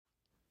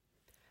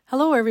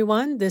Hello,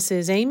 everyone. This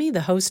is Amy,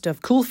 the host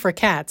of Cool for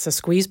Cats, a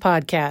Squeeze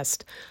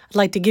podcast. I'd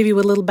like to give you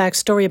a little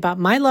backstory about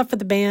my love for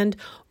the band,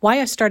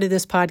 why I started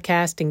this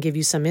podcast, and give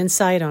you some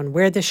insight on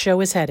where this show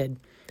is headed.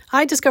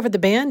 I discovered the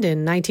band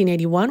in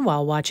 1981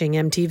 while watching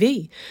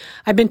MTV.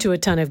 I've been to a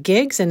ton of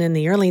gigs, and in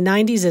the early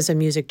 90s as a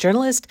music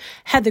journalist,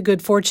 had the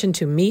good fortune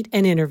to meet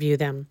and interview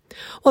them.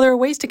 While there are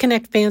ways to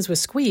connect fans with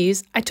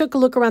Squeeze, I took a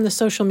look around the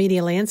social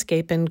media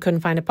landscape and couldn't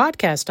find a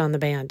podcast on the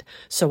band.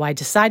 So I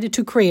decided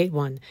to create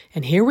one,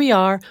 and here we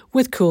are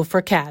with Cool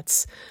for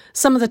Cats.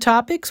 Some of the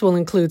topics will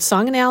include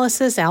song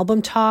analysis,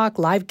 album talk,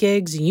 live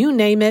gigs, you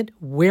name it,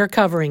 we're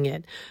covering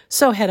it.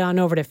 So head on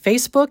over to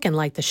Facebook and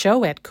like the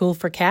show at Cool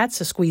for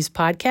Cats, a Squeeze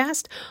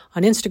podcast,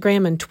 on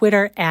Instagram and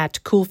Twitter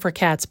at Cool for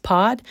Cats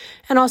Pod,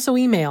 and also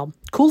email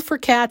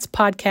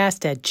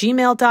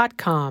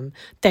coolforcatspodcast@gmail.com.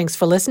 Thanks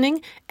for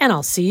listening, and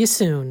I'll see you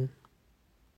soon.